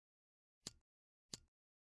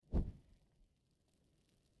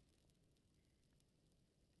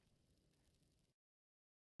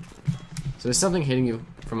So there's something hitting you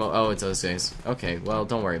from... Oh, it's those guys. Okay, well,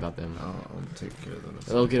 don't worry about them. I'll take care of them.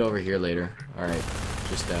 They'll get over here later. Alright.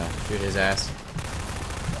 Just, shoot his ass.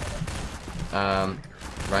 Right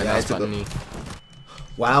mouse button E.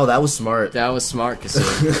 Wow, that was smart. That was smart,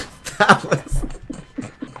 Qasim. That was...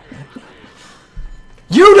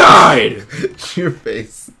 You died! Your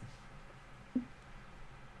face.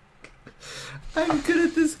 I'm good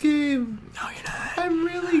at this game. No, you're not. I'm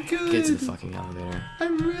really good. Get to the fucking elevator.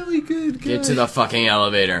 I'm really good, guys. Get to the fucking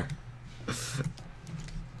elevator. I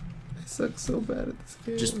suck so bad at this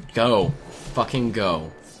game. Just go. Fucking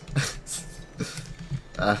go.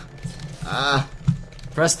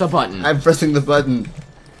 Press the button. I'm pressing the button.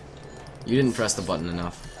 You didn't press the button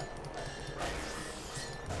enough.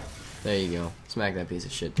 There you go. Smack that piece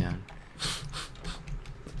of shit down.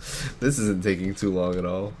 This isn't taking too long at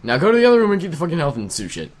all. Now go to the other room and keep the fucking health and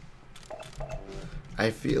suit shit. I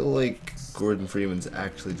feel like Gordon Freeman's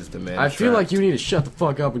actually just a man. I feel like you need to shut the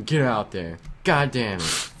fuck up and get out there. God damn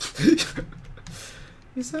it.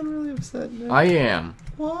 You sound really upset now. I am.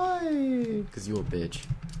 Why? Because you a bitch.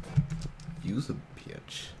 Use a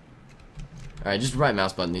bitch. Alright, just right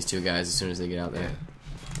mouse button these two guys as soon as they get out there.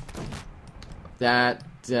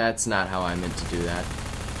 That's not how I meant to do that.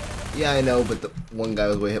 Yeah, I know, but the one guy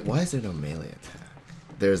was way hit. Why is there no melee attack?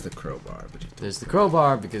 There's the crowbar, but There's the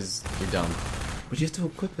crowbar because you're dumb. But you have to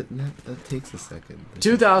equip it, and that takes a second.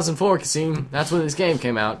 2004, Qasim. That's when this game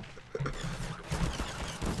came out.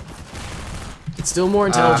 It's still more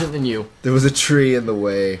intelligent than you. There was a tree in the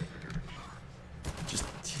way. Just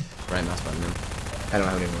right mouse button them. I don't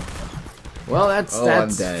have any more. Well, that's I'm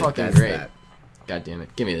dead. fucking That's great. that. God damn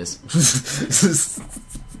it. Give me this.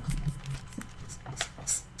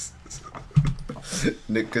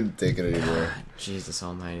 Nick couldn't take it anymore. Jesus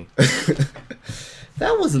almighty.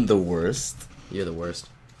 That wasn't the worst. You're the worst.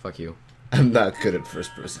 Fuck you. I'm not good at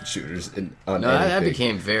first-person shooters on No, anything. that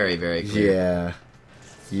became very, very clear. Yeah.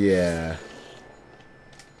 Yeah.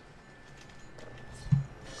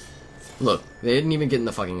 Look, they didn't even get in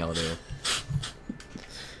the fucking elevator.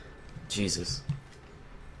 Jesus.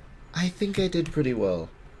 I think I did pretty well.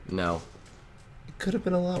 No. It could have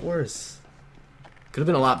been a lot worse. Could have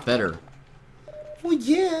been a lot better. Well,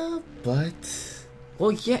 yeah, but...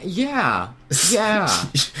 Well, yeah.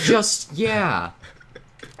 Just, yeah.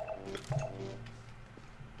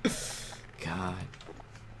 God.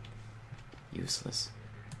 Useless.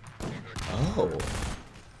 Oh.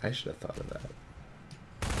 I should have thought of that.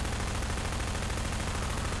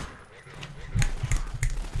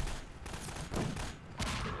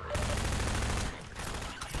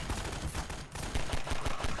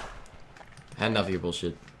 Had enough of your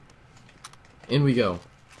bullshit. In we go.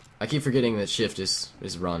 I keep forgetting that shift is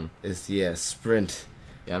run. Yeah, sprint.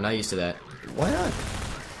 Yeah, I'm not used to that. Why not?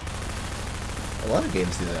 A lot of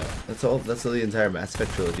games do that. That's all the entire Mass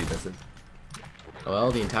Effect trilogy does it.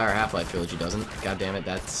 Well, the entire Half-Life trilogy doesn't. God damn it,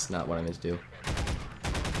 that's not what I meant to do.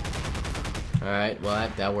 Alright, well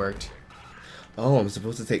that worked. Oh, I'm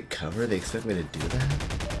supposed to take cover? They expect me to do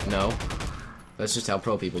that? No. That's just how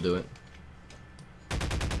pro people do it.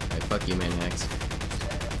 Alright, fuck you, Manhacks.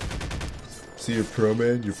 So you're pro,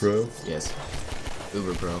 man? You're pro? Yes.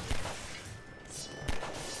 Uber pro.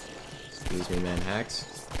 Excuse me,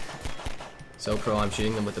 Manhacks. So pro, I'm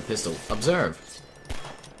shooting them with a pistol. Observe!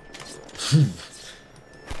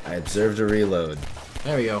 I observed a reload.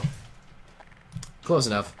 There we go. Close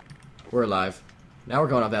enough. We're alive. Now we're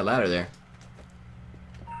going up that ladder there.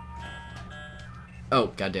 Oh,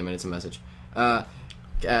 goddammit, it's a message.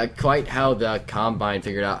 Quite how the Combine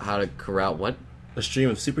figured out how to corral what? A stream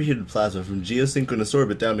of superheated plasma from geosynchronous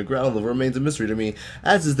orbit down to ground level remains a mystery to me,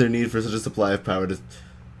 as is their need for such a supply of power to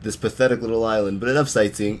this pathetic little island. But enough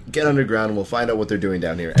sightseeing. Get underground and we'll find out what they're doing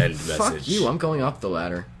down here. End message. Fuck you, I'm going up the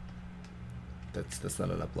ladder. That's not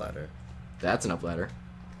an up ladder. That's an up ladder.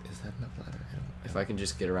 Is that an up ladder? If I can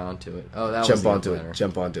just get around to it. Oh, that was Jump the onto up ladder. it.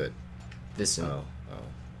 Jump onto it. This one. Oh.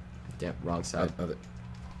 Damn, wrong side. Of it.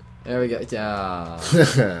 There we go. Ah,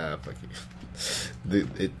 Fuck you. They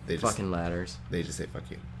just, fucking ladders. They just say fuck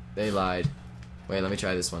you. They lied. Wait, let me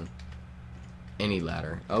try this one. Any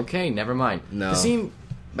ladder. Okay, never mind. No. Qasim,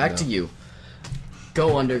 back to you.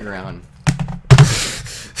 Go underground.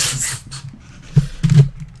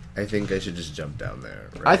 I think I should just jump down there.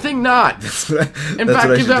 Right? I think not. In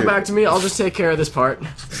fact, give that back to me. I'll just take care of this part.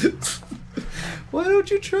 Why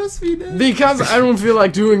don't you trust me, Ned? Because I don't feel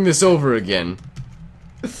like doing this over again.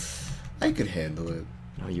 I could handle it.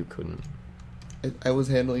 No, you couldn't. I was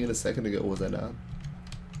handling it a second ago, was I not?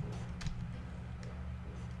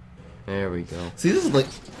 There we go. See, this is like...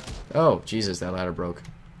 Oh, Jesus, that ladder broke.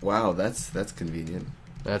 Wow, that's convenient.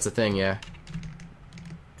 That's a thing, yeah.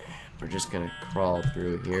 We're just gonna crawl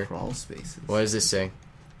through here. Crawl spaces. What does this say?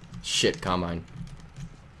 Shit, Combine.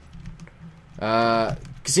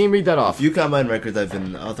 Qasim, read that A off. few Combine records I've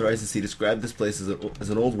been authorized to see describe this place as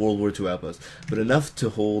an old World War II outpost, but enough to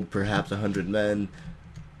hold perhaps 100 men.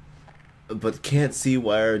 But can't see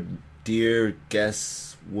why our dear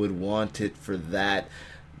guests would want it for that.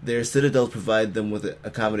 Their citadels provide them with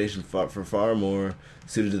accommodation for far more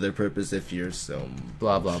suited to their purpose if you're so...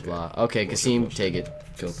 Blah, blah, blah. Okay, Qasim, take it.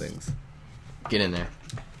 Kill things. Get in there.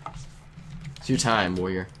 It's your time,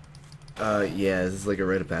 warrior. Yeah, is this like a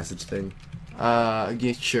rite of passage thing?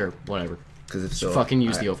 Yeah, sure, whatever. Because if Just so, fucking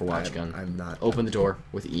use the Overwatch gun. I'm not... Open the door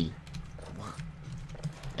with E.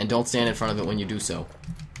 And don't stand in front of it when you do so.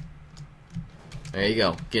 There you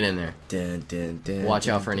go. Get in there. Dun, dun, dun, Watch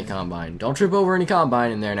out for any Combine. Don't trip over any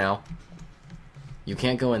Combine in there now. You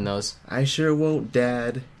can't go in those. I sure won't,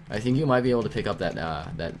 Dad. I think you might be able to pick up that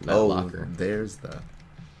locker. There's the...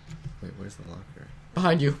 Wait, where's the locker?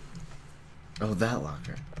 Behind you. Oh, that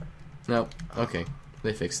locker. No. Okay.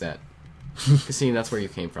 They fixed that. Qasim, that's where you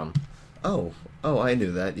came from. Oh, I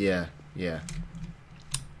knew that. Yeah.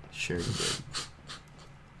 Sure you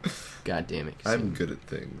did. God damn it, Qasim. I'm good at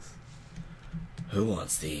things. Who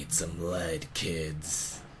wants to eat some lead,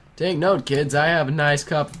 kids? Take note, kids. I have a nice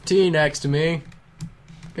cup of tea next to me.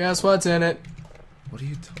 Guess what's in it? What are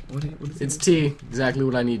you? What is It's it? tea. Exactly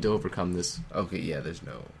what I need to overcome this. Okay, yeah. There's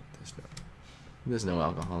no. There's no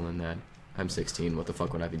alcohol in that. I'm 16. What the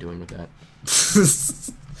fuck would I be doing with that?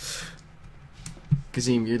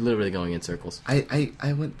 Qasim, you're literally going in circles. I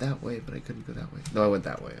went that way, but I couldn't go that way. No, I went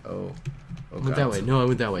that way. Oh I went that way. No, I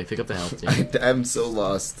went that way. Pick up the health. I'm so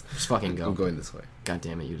lost. Just fucking go. I'm going this way. God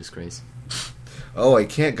damn it, you disgrace. Oh, I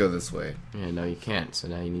can't go this way. Yeah, no, you can't. So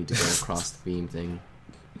now you need to go across the beam thing.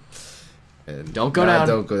 And Don't go down.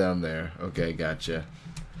 Don't go down there. Okay, gotcha.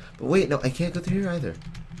 But wait, no, I can't go through here either.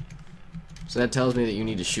 So that tells me that you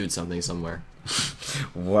need to shoot something somewhere.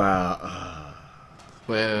 Wow.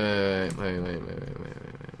 Wait.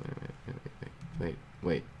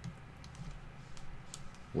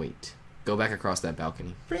 Go back across that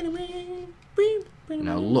balcony.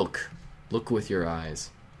 Now look. Look with your eyes.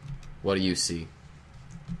 What do you see?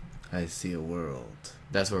 I see a world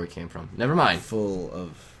That's where we came from. Never mind. full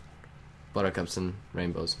of... Buttercups and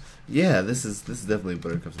rainbows. Yeah, this is definitely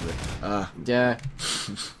Buttercup's bit. Yeah.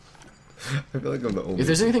 I feel like I'm the only... If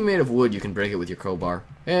there's anything made of wood, you can break it with your crowbar.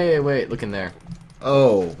 Hey, wait, look in there.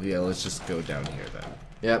 Oh, yeah, let's just go down here then.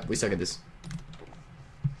 Yep, we suck at this.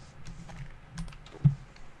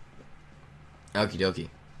 Okie dokie.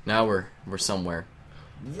 Now we're somewhere.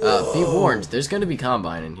 Be warned, there's gonna be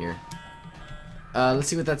Combine in here. Let's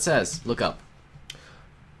see what that says. Look up.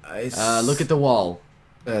 Look at the wall.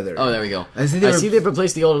 There Oh, there we go. I see they've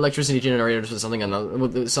replaced the old electricity generators with something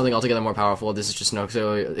altogether more powerful. This is just an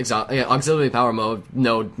auxiliary power mode.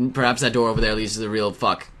 No, perhaps that door over there leads to the real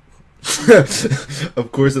fuck.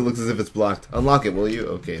 Of course it looks as if it's blocked. Unlock it, will you?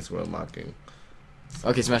 Okay, so we're unlocking.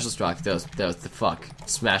 Okay, smash the rock. That was the fuck.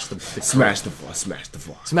 Smash the Smash the fuck. Smash the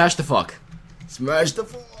fuck. Smash the fuck. Smash the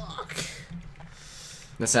fuck.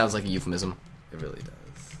 That sounds like a euphemism. It really does.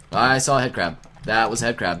 I saw a head crab. That was a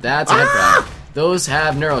head crab. That's a head crab. Those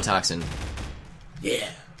have neurotoxin. Yeah.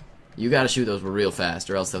 You gotta shoot those real fast,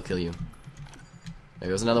 or else they'll kill you. There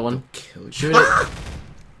goes another one. Kill you. Shoot it.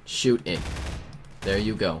 Shoot it. There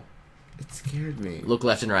you go. It scared me. Look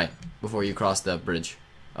left and right before you cross the bridge.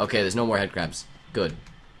 Okay, there's no more head crabs. Good.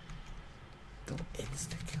 Don't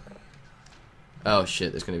insta-kill me. Oh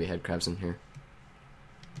shit, there's gonna be head crabs in here.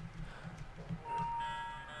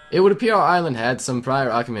 It would appear our island had some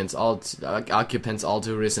prior occupants all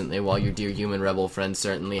too recently, while your dear human rebel friends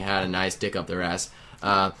certainly had a nice dick up their ass.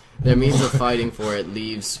 Their means of fighting for it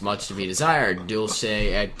leaves much to be desired. Dulce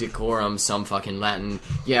et decorum, some fucking Latin.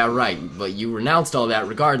 Yeah, right, but you renounced all that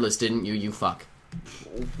regardless, didn't you, you fuck?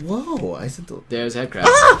 Whoa, I said the... There's head crabs.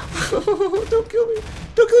 Ah! Don't kill me!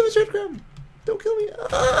 Don't kill me, Red Crab! Don't kill me!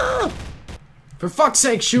 Ah! For fuck's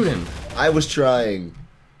sake, shoot him! I was trying.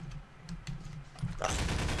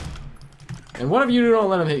 And what if you don't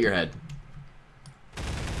let him hit your head?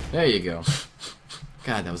 There you go.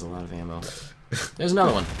 God, that was a lot of ammo. There's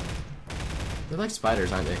another one. They're like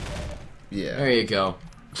spiders, aren't they? Yeah. There you go.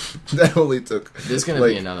 That only took... There's gonna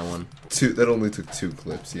like, be another one. That only took 2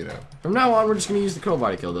 clips, you know. From now on, we're just gonna use the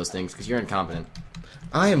crowbar to kill those things, because you're incompetent.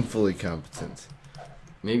 I am fully competent.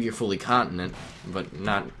 Maybe you're fully continent, but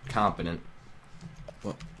not competent.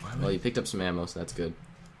 Well, You picked up some ammo, so that's good.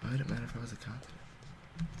 why would it matter if I was a competent?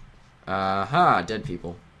 Aha, dead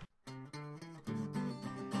people.